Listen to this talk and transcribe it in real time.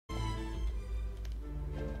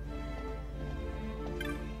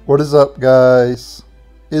What is up, guys?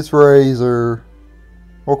 It's Razor.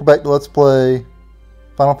 Welcome back to Let's Play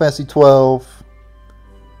Final Fantasy XII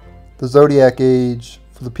The Zodiac Age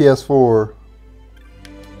for the PS4.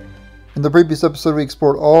 In the previous episode we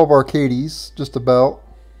explored all of Archades, just about.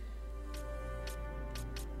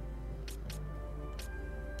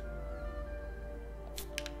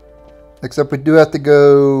 Except we do have to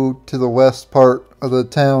go to the west part of the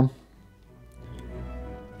town,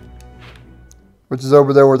 which is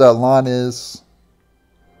over there where that line is.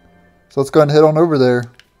 So let's go ahead and head on over there.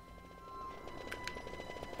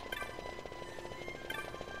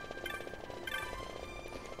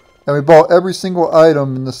 And we bought every single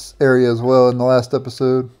item in this area as well in the last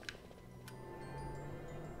episode.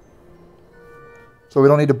 So we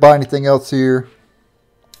don't need to buy anything else here.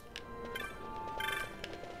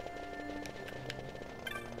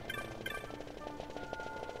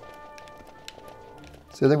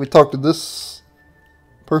 See, I think we talked to this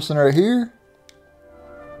person right here.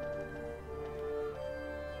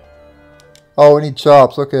 Oh, we need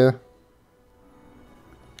chops, okay.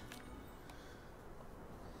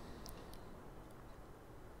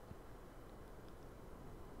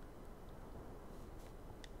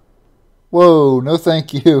 Whoa, no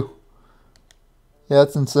thank you. Yeah,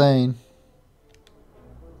 that's insane.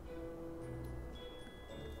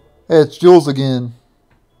 Hey, it's Jules again.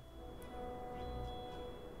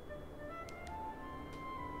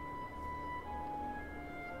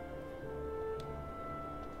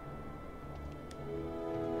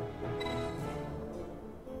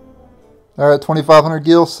 Alright, 2,500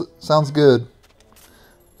 gil sounds good.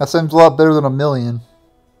 That seems a lot better than 1,000,000.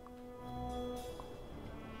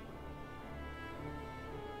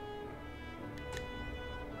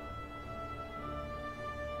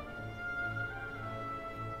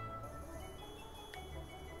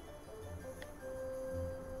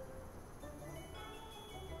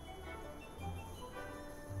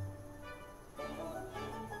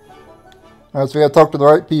 Alright, so we gotta talk to the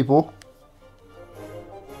right people.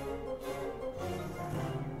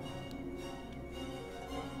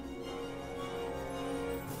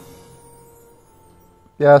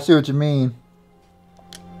 Yeah, I see what you mean.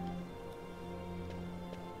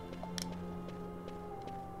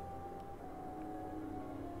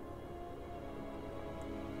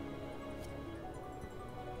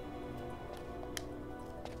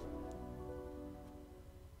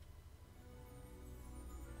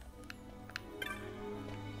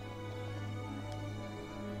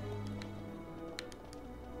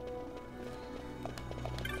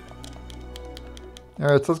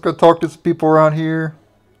 Alright, so let's go talk to some people around here.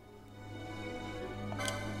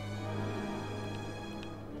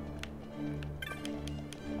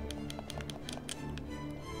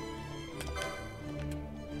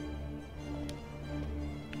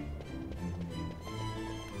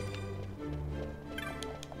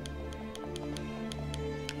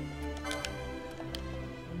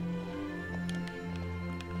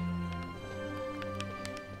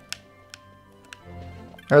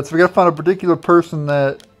 Alright, so we gotta find a particular person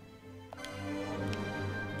that...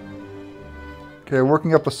 Okay,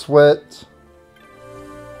 working up a sweat.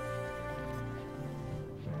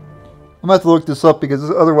 I'm gonna have to look this up because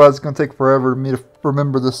otherwise it's gonna take forever for me to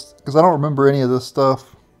remember this, because I don't remember any of this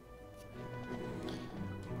stuff.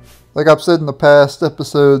 Like I've said in the past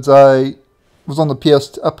episodes, I played on the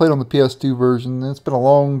PS2 version, and it's been a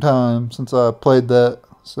long time since I played that,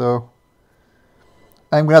 so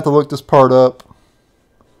I'm gonna have to look this part up.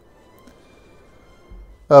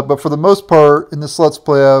 But for the most part, in this Let's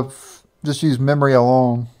Play, I've just used memory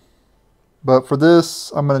alone. But for this,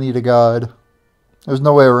 I'm going to need a guide. There's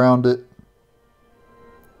no way around it.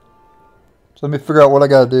 So let me figure out what I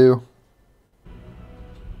got to do.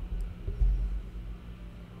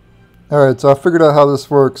 Alright, so I figured out how this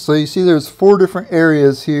works. So you see there's 4 different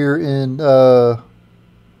areas here in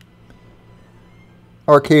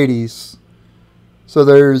Archades. So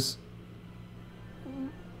there's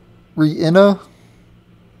Rienna,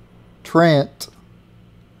 Trant,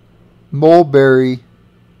 Mulberry,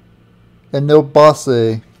 and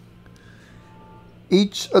Nilbase.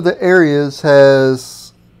 Each of the areas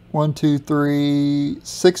has 1, 2, 3,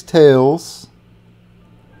 6 tails.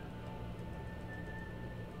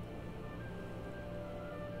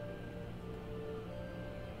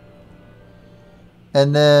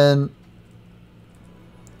 And then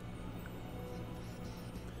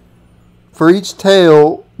for each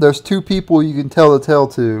tail, there's 2 people you can tell the tale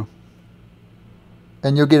to.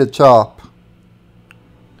 And you'll get a chop.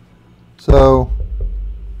 So,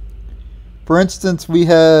 for instance, we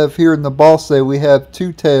have here in the Bosse, we have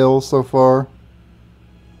 2 tails so far.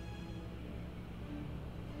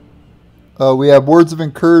 We have words of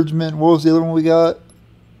encouragement. What was the other one we got?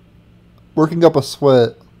 Working up a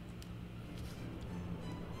sweat.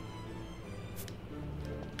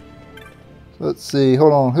 So let's see.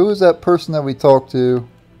 Hold on. Who is that person that we talked to?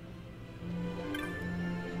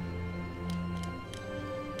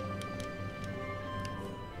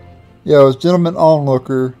 Yeah, it was Gentleman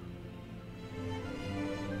Onlooker.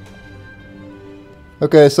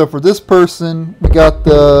 Okay, so for this person, we got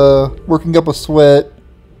the working up a sweat.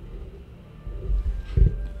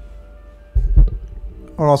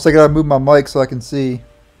 Hold on a second, I gotta move my mic so I can see.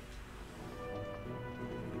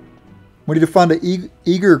 We need to find an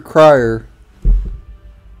eager crier.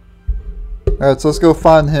 Alright, so let's go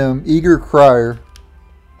find him. Eager crier.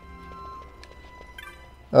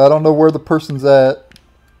 I don't know where the person's at.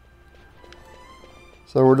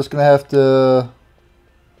 So we're just gonna have to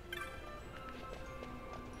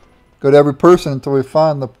go to every person until we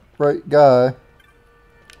find the right guy.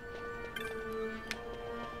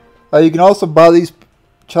 You can also buy these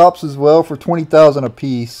chops as well for 20,000 a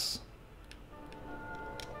piece.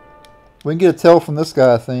 We can get a tell from this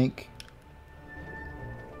guy, I think.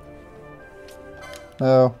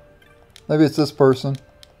 No, maybe it's this person.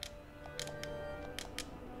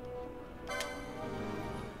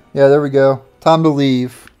 Yeah, there we go. Time to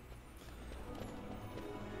leave.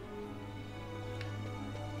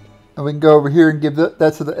 And we can go over here and give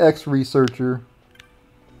that to the X researcher.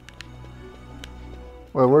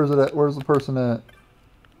 Well, where's it at? Where's the person at?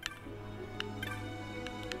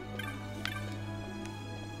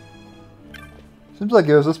 Seems like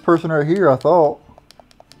it was this person right here, I thought.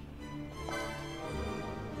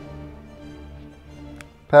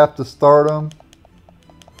 Path to stardom.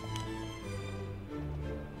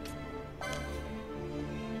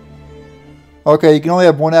 Okay, you can only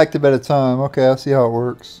have one active at a time. Okay, I see how it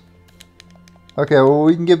works. Okay, well,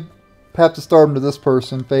 we can give Path to Stardom to this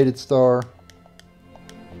person, Faded Star.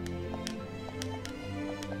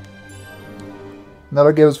 And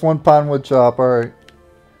that'll give us one Pinewood Chop, alright.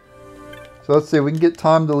 So let's see, we can get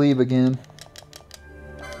time to leave again.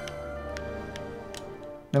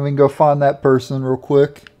 Then we can go find that person real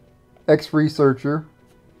quick. Ex-researcher.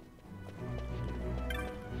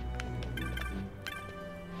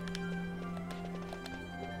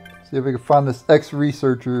 See if we can find this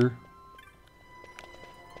ex-researcher.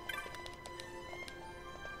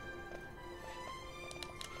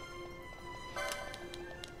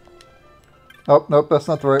 Oh, nope, that's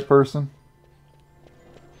not the right person.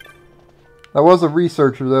 That was a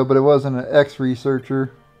researcher though, but it wasn't an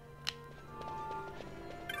ex-researcher.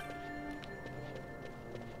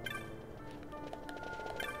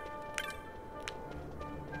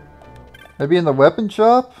 Maybe in the weapon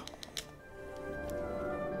shop?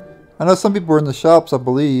 I know some people were in the shops, I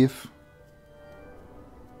believe.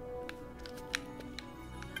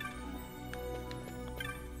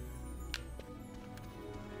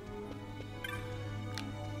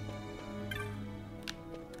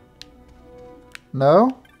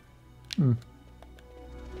 No? Well,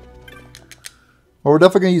 we're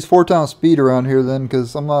definitely going to use 4 times speed around here then,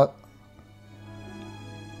 because I'm not...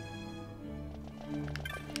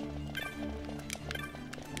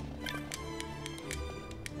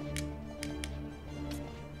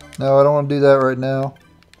 No, I don't want to do that right now.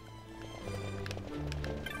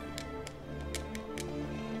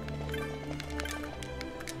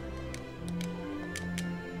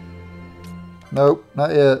 Nope,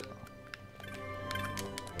 not yet.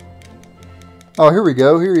 Oh, here we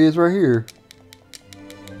go. Here he is right here.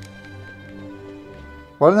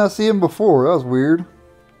 Why didn't I see him before? That was weird.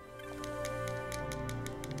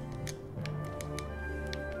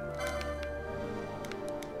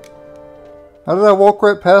 How did I walk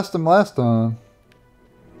right past him last time?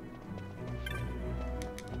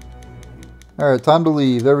 Alright, time to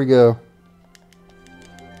leave. There we go.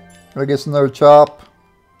 I guess another chop.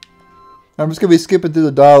 I'm just going to be skipping through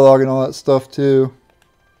the dialogue and all that stuff too.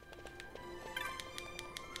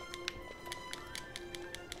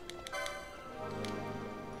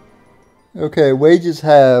 Okay, wages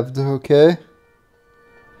halved. Okay.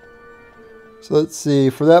 So let's see.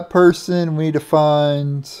 For that person, we need to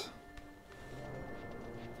find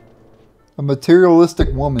a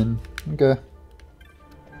materialistic woman. Okay.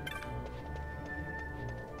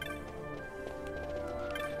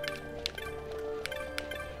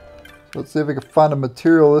 So let's see if we can find a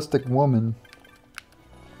materialistic woman.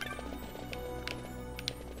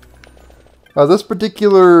 This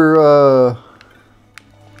particular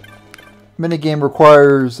minigame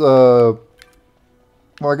requires, well,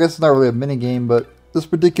 I guess it's not really a minigame, but this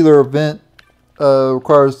particular event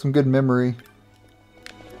requires some good memory.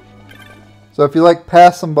 So if you like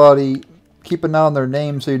pass somebody, keep an eye on their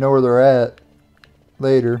name so you know where they're at.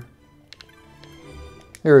 later.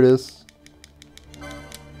 Here it is.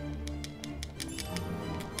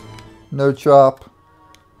 No chop.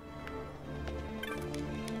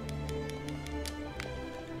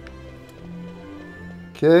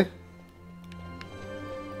 Okay.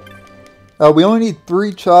 We only need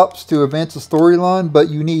 3 chops to advance the storyline, but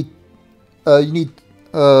you need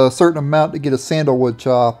a certain amount to get a Sandalwood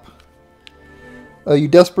Chop. You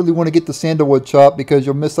desperately want to get the Sandalwood Chop because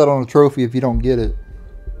you'll miss out on a trophy if you don't get it.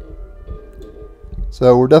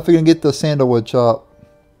 So we're definitely going to get the Sandalwood Chop.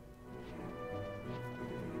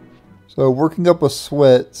 So working up a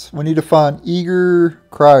sweat. We need to find Eager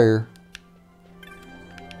Crier.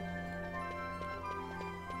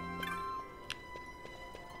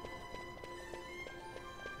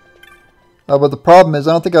 But the problem is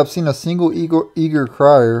I don't think I've seen a single Eager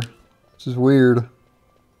Crier, which is weird.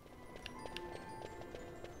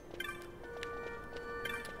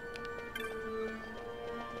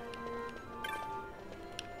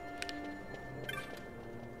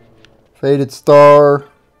 Faded Star.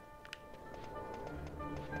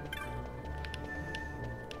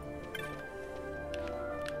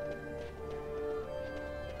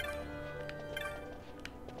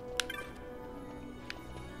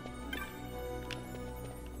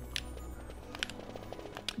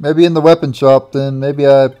 Maybe in the weapon shop then. Maybe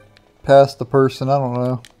I passed the person. I don't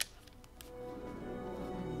know.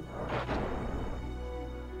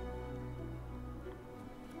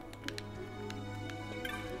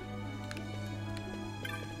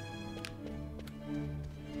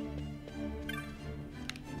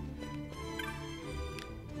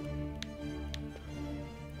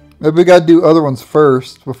 Maybe we gotta do other ones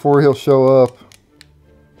first before he'll show up.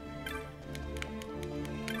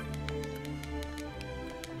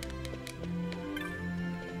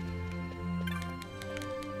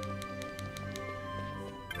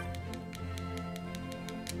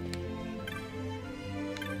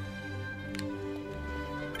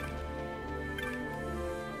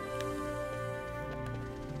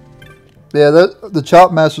 Yeah, the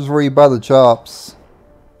chop master is where you buy the chops.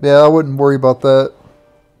 Yeah, I wouldn't worry about that.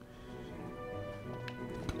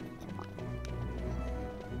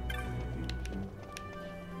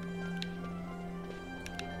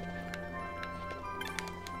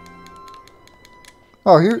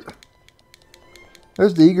 Oh,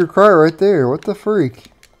 there's the Eager Crier right there. What the freak?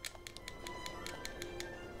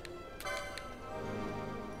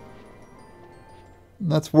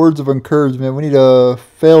 That's words of encouragement. We need a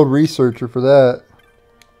failed researcher for that.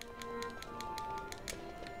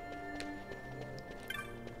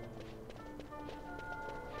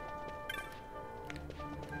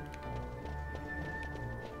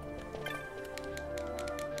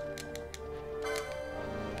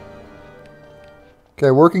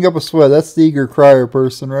 Okay, working up a sweat. That's the Eager Crier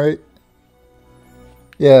person, right?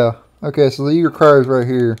 Yeah. Okay, so the Eager Crier is right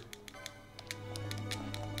here.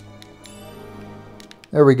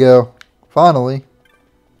 There we go. Finally.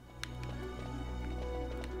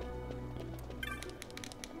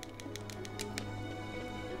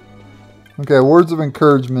 Okay, words of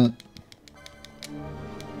encouragement.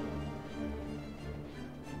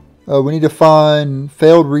 We need to find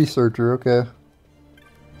failed researcher. Okay.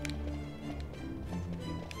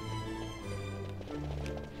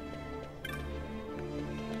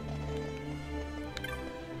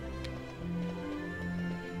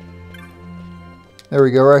 There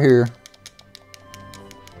we go, right here.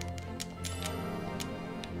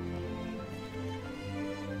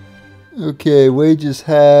 Okay, wages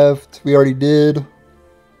halved. We already did.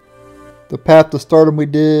 The path to stardom we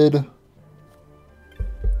did.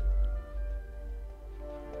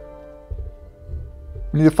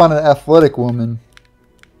 We need to find an athletic woman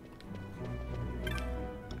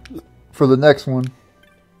for the next one.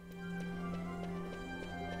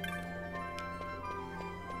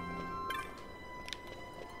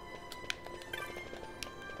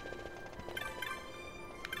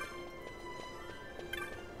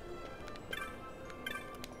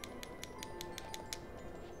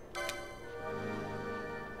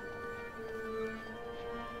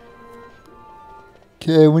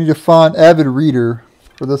 Okay, we need to find avid reader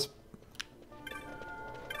for this.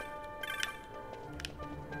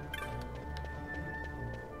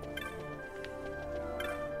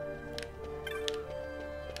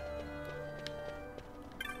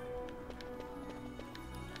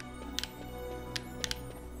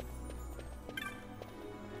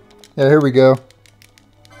 Yeah, here we go.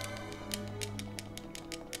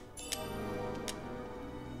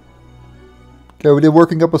 Okay, we did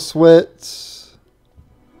working up a sweat.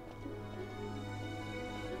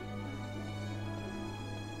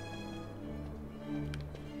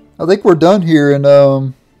 I think we're done here, and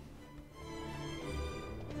I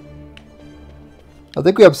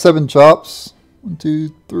think we have 7 chops. 1, 2,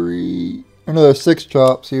 3. Oh no, there's 6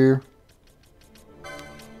 chops here.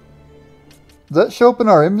 Does that show up in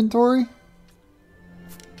our inventory?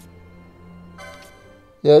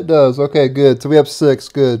 Yeah, it does. Okay, good. So we have 6.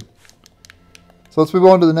 Good. So let's move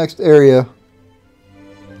on to the next area.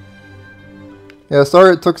 Yeah,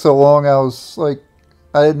 sorry it took so long. I was like,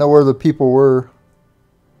 I didn't know where the people were.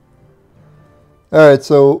 Alright,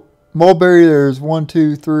 so mulberry, there's 1,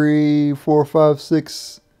 2, 3, 4, 5,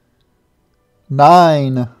 6,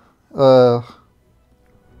 9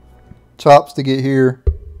 chops to get here.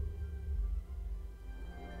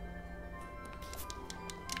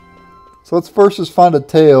 So let's first just find a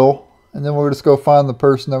tail, and then we'll just go find the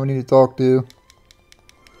person that we need to talk to.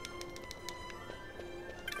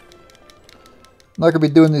 I'm not going to be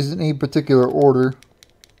doing these in any particular order.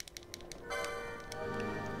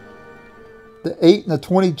 The 8 and the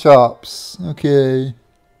 20 chops. Okay.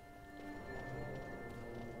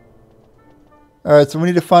 Alright, so we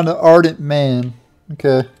need to find an ardent man.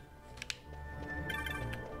 Okay.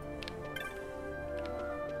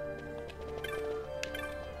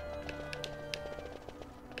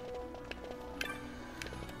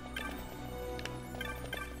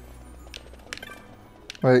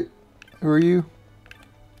 Wait, who are you?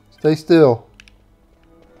 Stay still.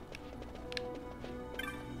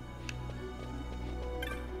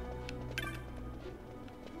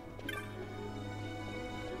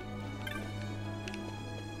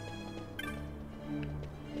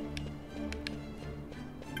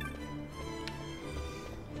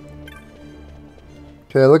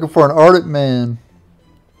 Okay, looking for an ardent man.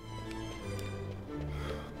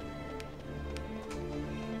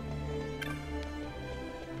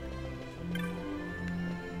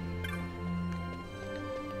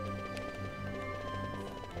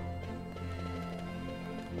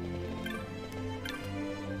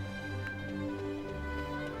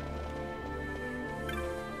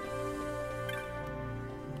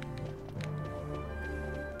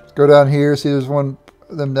 Let's go down here, see there's one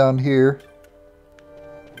of them down here.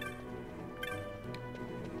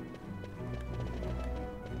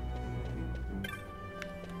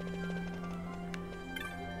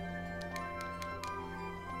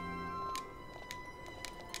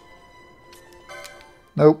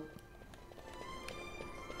 Nope.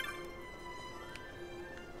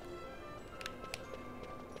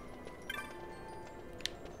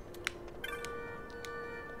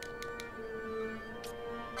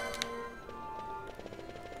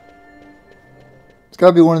 It's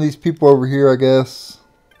gotta be one of these people over here, I guess.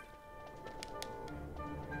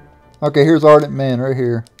 Okay, here's Ardent Man right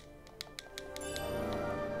here.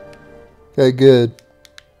 Okay, good.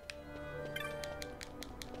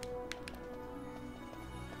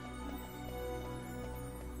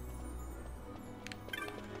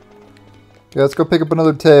 Okay, let's go pick up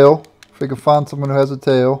another tail. If we can find someone who has a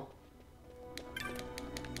tail.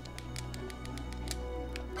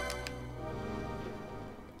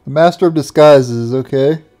 The Master of Disguises,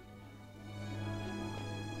 okay.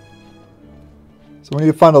 So we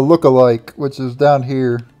need to find a look-alike, which is down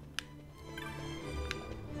here.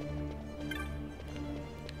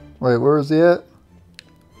 Wait, where is he at?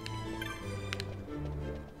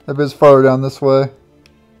 Maybe it's farther down this way.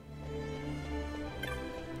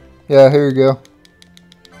 Yeah, here you go.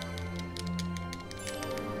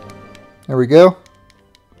 There we go.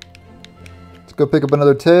 Let's go pick up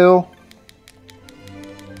another tail.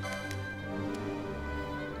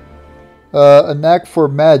 A knack for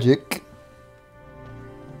magic.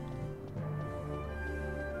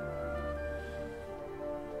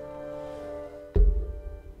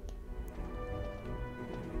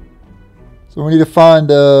 So we need to find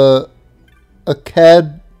a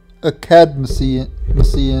cadmician,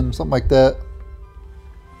 something like that.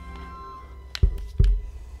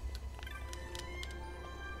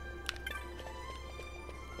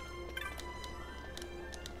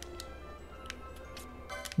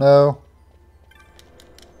 No.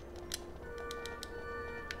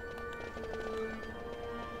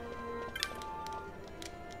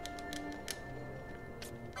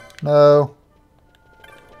 No.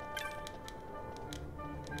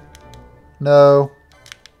 No.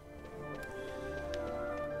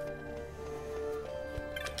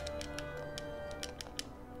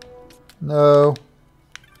 No.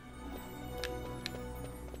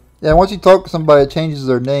 Yeah, once you talk to somebody, it changes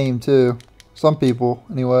their name too. Some people,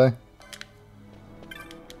 anyway.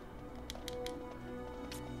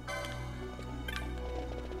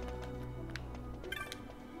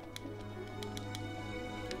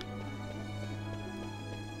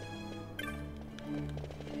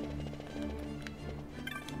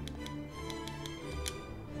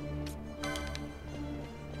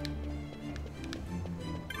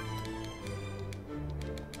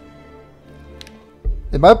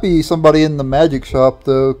 It might be somebody in the magic shop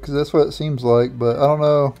though, because that's what it seems like, but I don't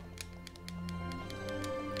know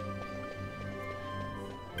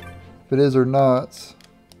if it is or not.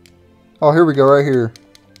 Oh, here we go, right here.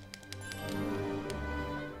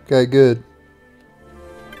 Okay, good.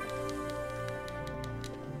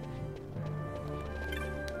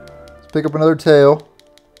 Let's pick up another tail.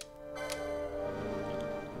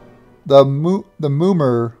 The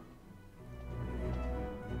Moomer.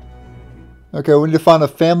 Okay, we need to find a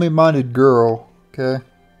family-minded girl. Okay.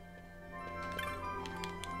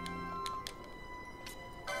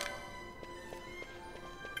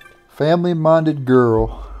 Family-minded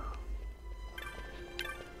girl.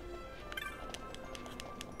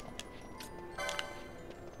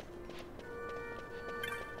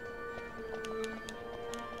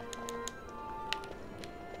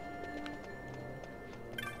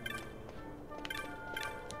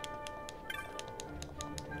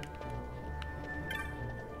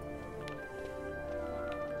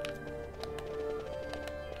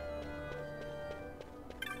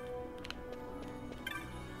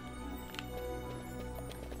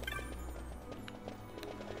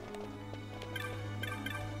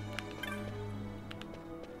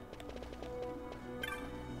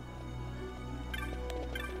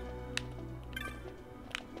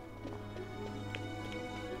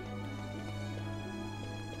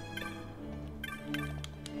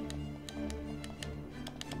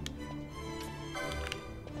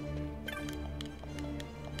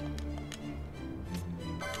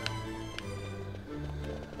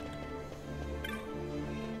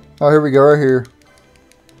 Oh, here we go, right here.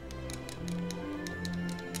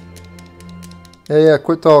 Yeah,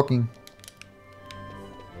 quit talking.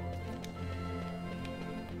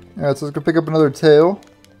 Alright, so let's go pick up another tail.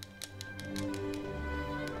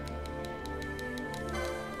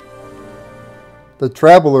 The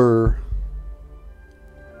Traveler.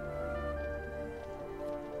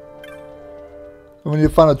 We need to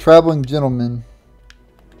find a traveling gentleman.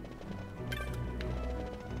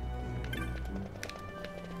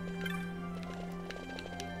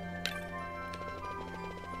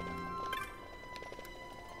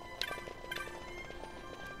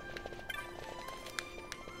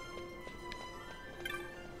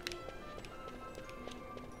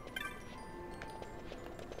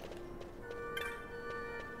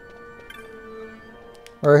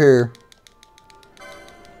 Right here.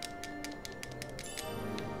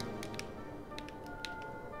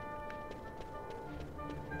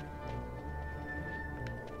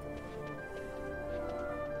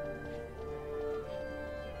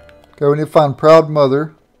 Okay, we need to find Proud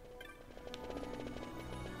Mother.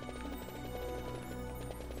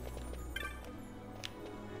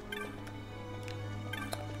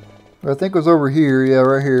 I think it was over here. Yeah,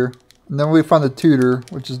 right here. And then we find the tutor,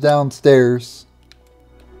 which is downstairs.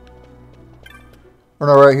 Or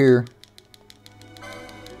no, right here.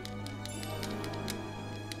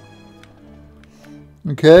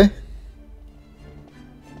 Okay.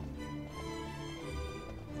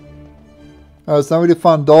 Alright, so now we need to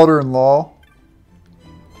find daughter-in-law.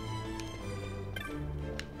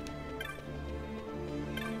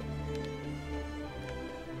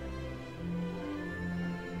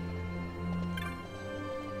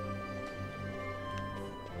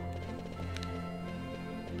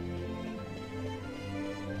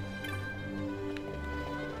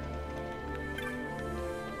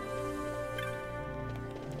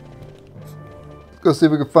 Let's go see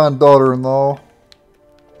if we can find daughter-in-law.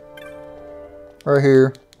 Right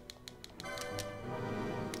here.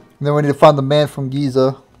 And then we need to find the man from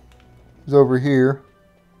Giza. He's over here.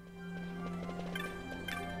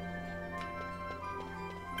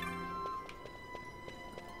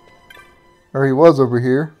 Or he was over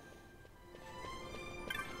here.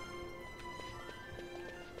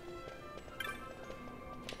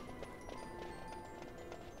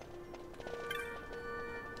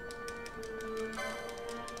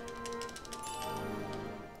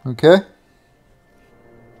 Okay.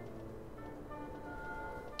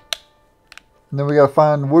 And then we gotta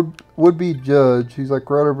find would-be judge. He's like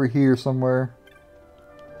right over here somewhere.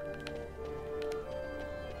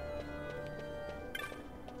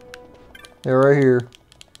 Yeah, right here.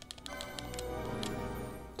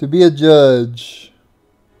 To be a judge.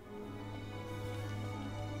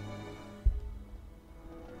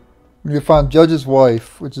 We need to find judge's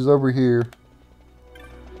wife, which is over here.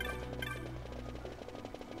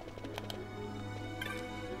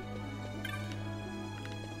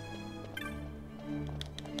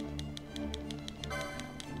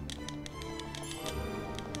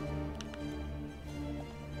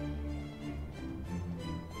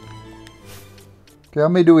 Okay, how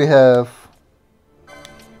many do we have?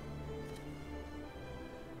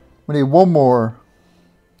 We need one more.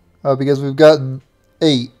 Because we've gotten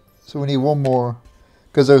 8. So we need one more.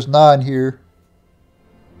 Because there's 9 here.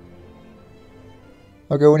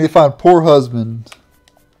 Okay, we need to find poor husband.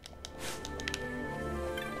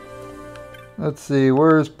 Let's see,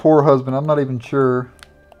 where's poor husband? I'm not even sure.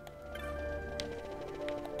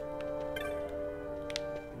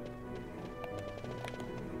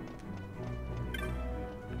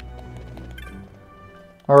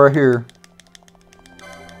 Oh, right here.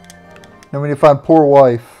 Then we need to find poor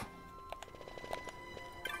wife.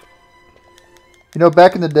 You know,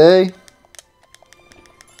 back in the day,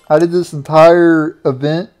 I did this entire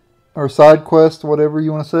event or side quest, whatever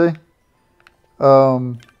you want to say,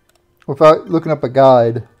 without looking up a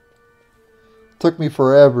guide. It took me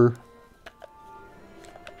forever.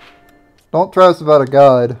 Don't try this without a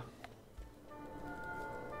guide.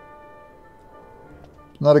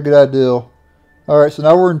 Not a good idea. Alright, so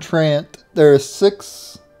now we're in Trant. There are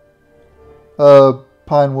 6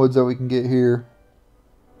 pine woods that we can get here.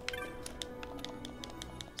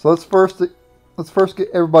 So let's first get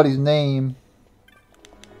everybody's name.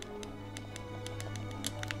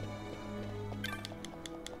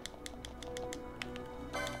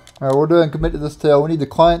 Alright, we're doing commit to this tale. We need the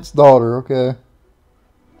client's daughter, okay.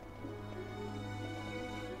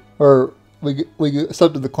 Or we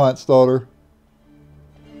accepted the client's daughter.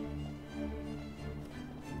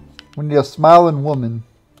 We need a smiling woman.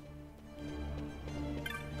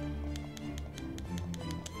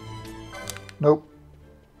 Nope.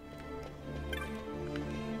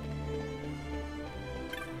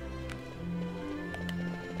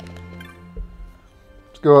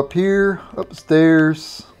 Let's go up here,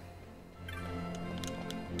 upstairs.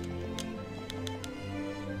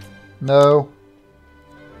 No.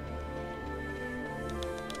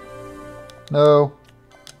 No.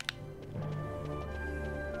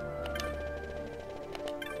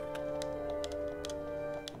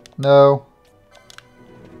 No.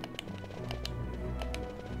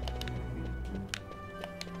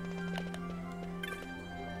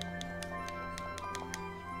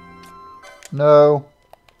 No.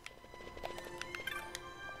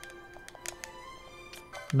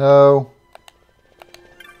 No.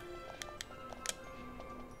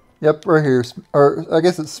 Yep, right here. Or I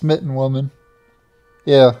guess it's smitten woman.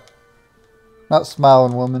 Yeah. Not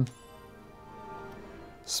smiling woman.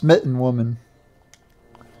 Smitten woman.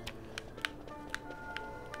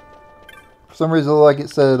 For some reason, like it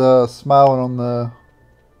said smiling on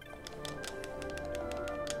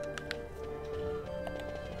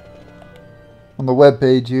the web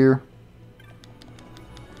page here.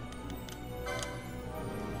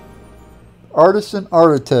 Artisan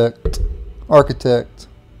architect.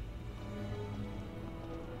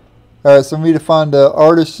 Alright, so we need to find an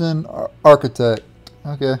artisan architect.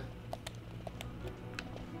 Okay.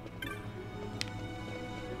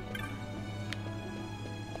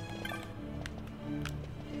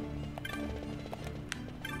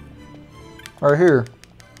 Right here.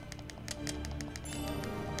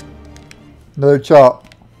 Another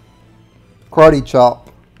chop. Karate chop.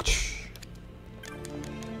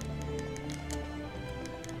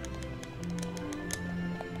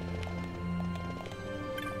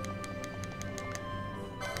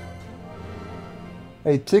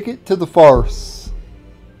 A ticket to the farce.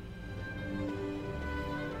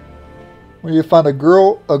 We need to find a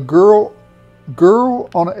girl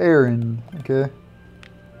on an errand. Okay.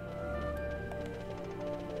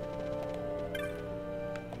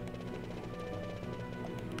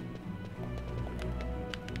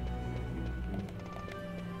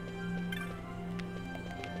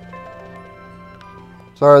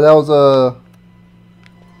 Sorry, that was a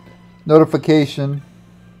notification.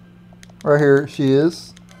 Right here she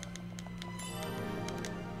is.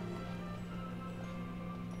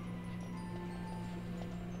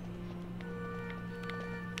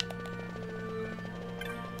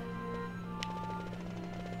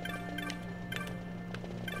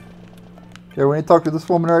 Okay, we need to talk to this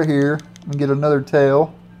woman right here and get another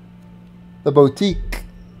tale. The boutique.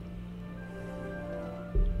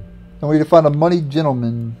 And we need to find a money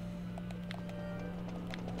gentleman.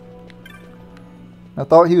 I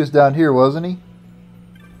thought he was down here, wasn't he?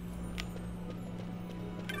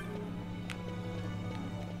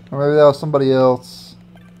 Or maybe that was somebody else.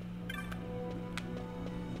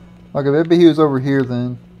 Okay, maybe he was over here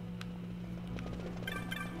then.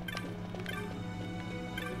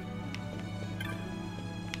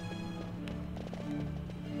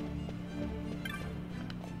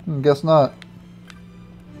 Guess not.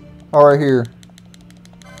 Oh, right here.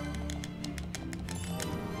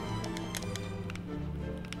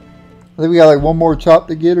 I think we got like one more chop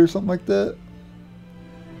to get or something like that.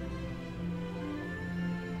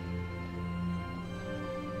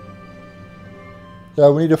 Yeah,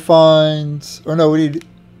 we need to find, or no, we need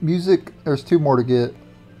music. There's two more to get.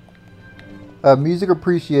 Music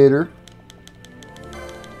appreciator.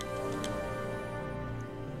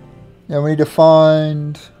 Yeah, we need to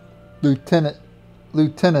find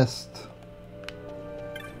lieutenantist.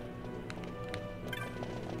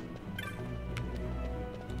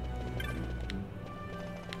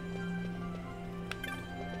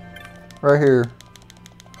 Right here.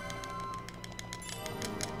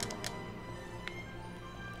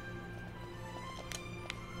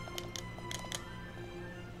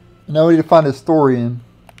 Now we need to find a historian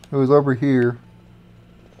who is over here.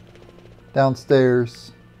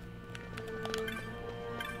 Downstairs.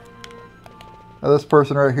 Oh, this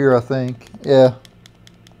person right here, I think. Yeah.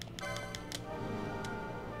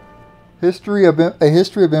 A history of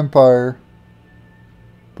empire.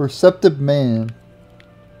 Perceptive man.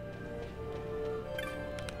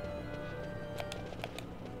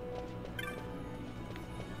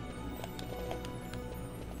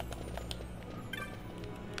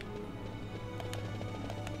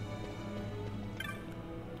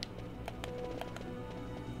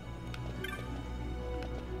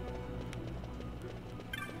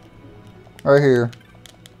 Right here.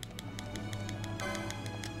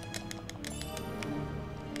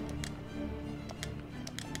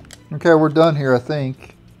 Okay, we're done here, I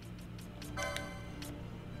think.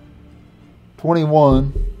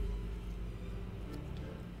 21.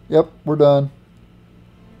 Yep, we're done.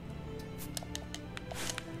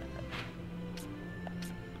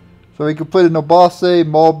 So we completed Nobase,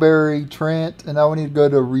 Mulberry, Trent, and now we need to go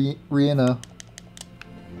to Riena.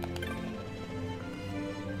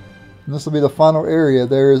 And this will be the final area.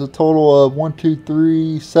 There is a total of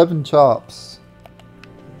 7 chops.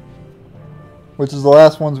 Which is the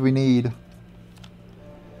last ones we need.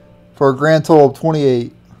 For a grand total of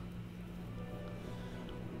 28.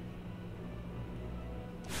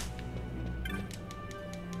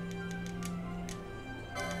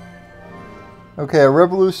 Okay, a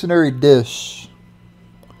revolutionary dish.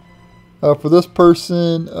 For this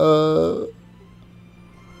person,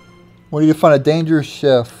 we need to find a dangerous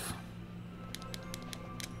chef.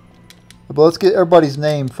 But let's get everybody's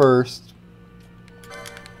name first.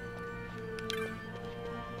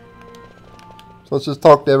 So let's just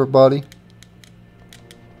talk to everybody.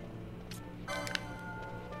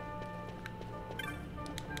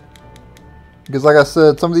 Because like I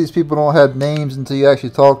said, some of these people don't have names until you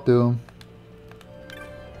actually talk to them.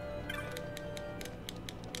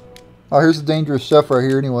 Oh, here's a dangerous chef right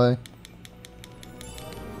here anyway.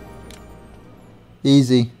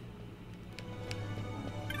 Easy.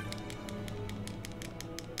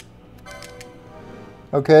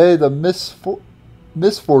 Okay, the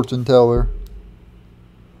misfortune teller.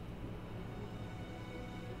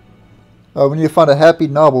 We need to find a happy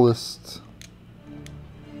novelist.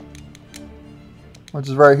 Which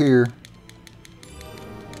is right here.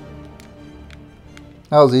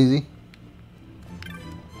 That was easy.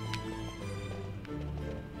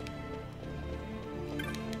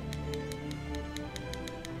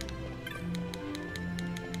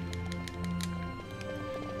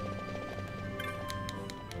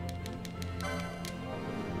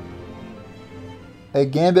 A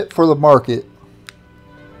gambit for the market.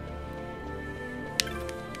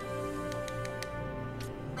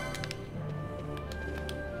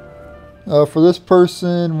 For this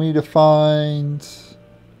person, we need to find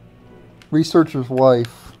researcher's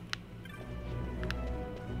wife.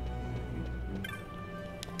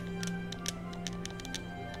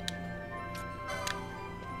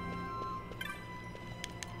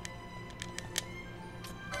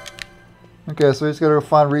 Okay, so we just gotta go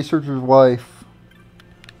find researcher's wife.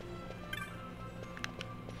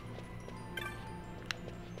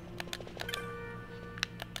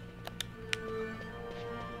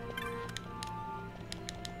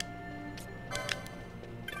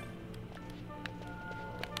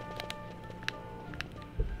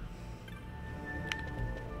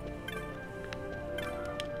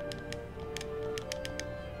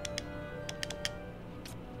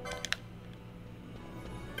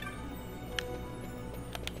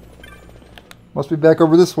 Must be back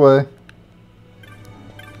over this way.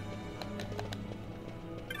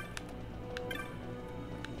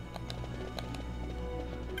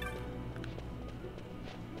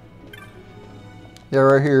 Yeah,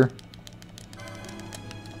 right here.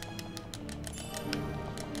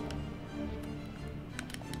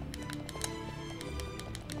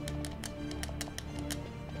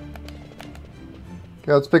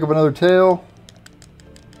 Okay, let's pick up another tail.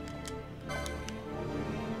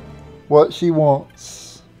 What she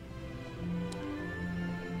wants.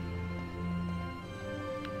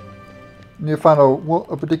 Need to find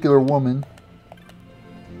a particular woman.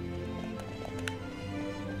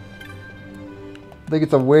 I think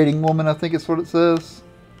it's a waiting woman, I think it's what it says.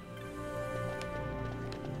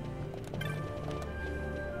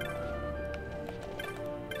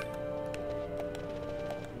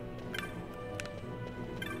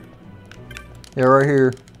 Yeah, right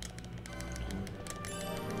here.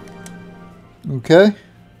 Okay.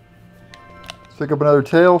 Let's pick up another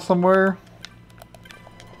tail somewhere.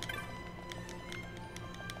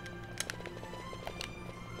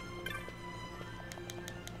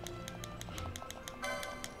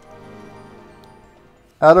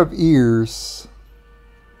 Out of ears.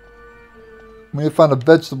 We need to find a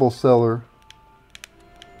vegetable seller.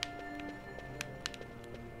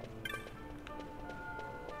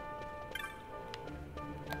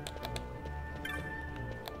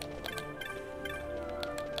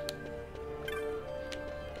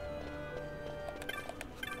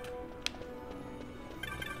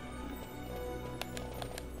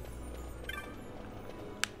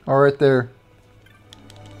 All right there.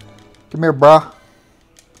 Come here, brah.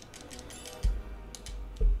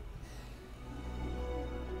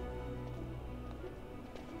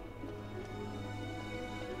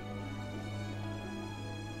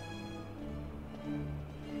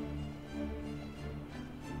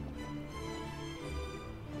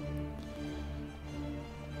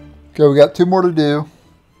 Okay, we got 2 more to do.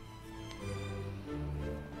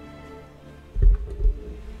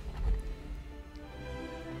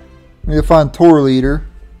 We need to find tour leader.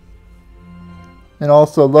 And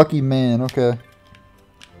also lucky man, okay.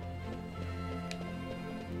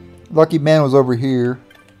 Lucky man was over here.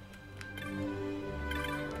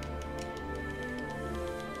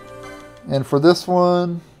 And for this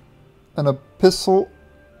one, an epistle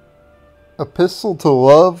to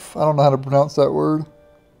love. I don't know how to pronounce that word.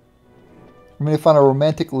 I'm going to find a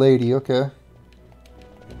romantic lady, okay.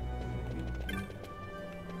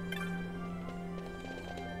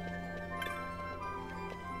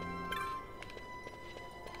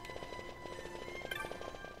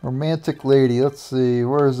 Romantic lady, let's see,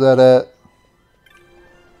 where is that at?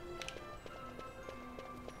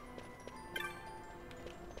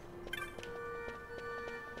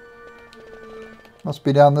 Must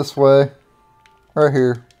be down this way. Right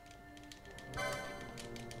here.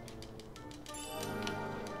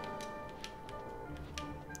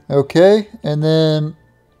 Okay, and then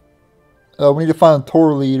we need to find a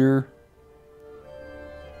tour leader.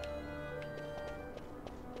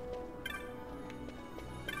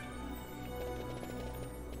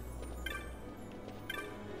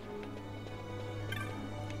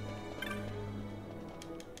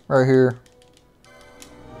 Right here.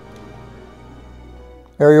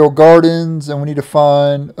 Aerial Gardens, and we need to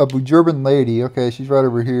find a Bujerban lady. Okay, she's right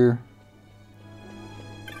over here.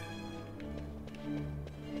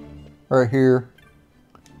 Right here.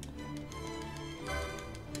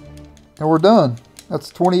 And we're done. That's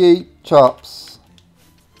 28 chops.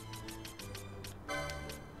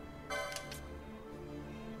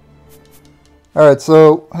 Alright,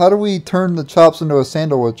 so how do we turn the chops into a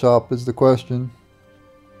sandalwood chop is the question.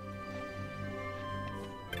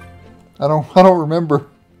 I don't remember.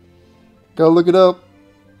 Gotta look it up.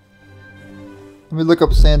 Let me look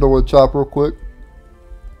up Sandalwood Chop real quick.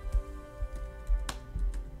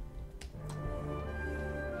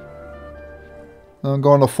 I'm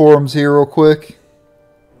going to forums here real quick.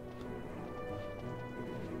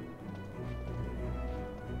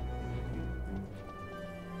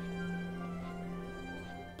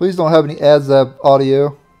 Please don't have any AdZap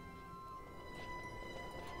audio.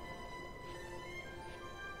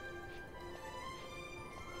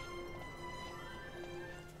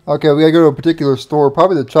 Okay, we gotta go to a particular store.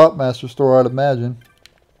 Probably the Chop Master store, I'd imagine.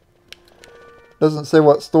 Doesn't say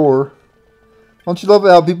what store. Don't you love it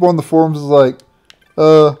how people on the forums is like,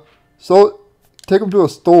 so take them to a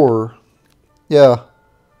store. Yeah,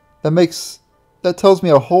 that tells me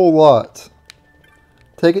a whole lot.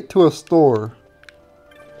 Take it to a store.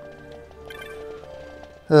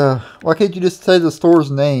 Why can't you just say the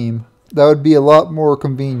store's name? That would be a lot more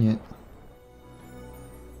convenient.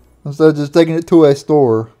 Instead of just taking it to a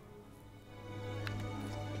store.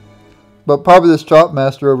 But probably this Chop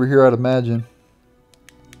Master over here, I'd imagine.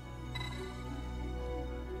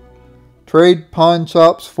 Trade pine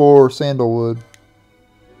chops for sandalwood.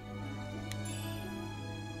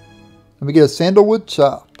 Let me get a Sandalwood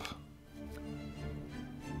Chop.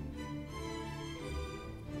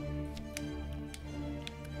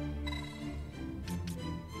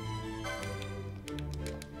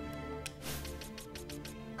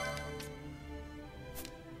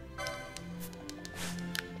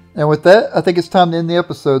 And with that, I think it's time to end the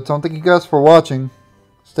episode. So thank you guys for watching.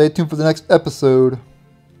 Stay tuned for the next episode.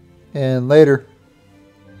 And later.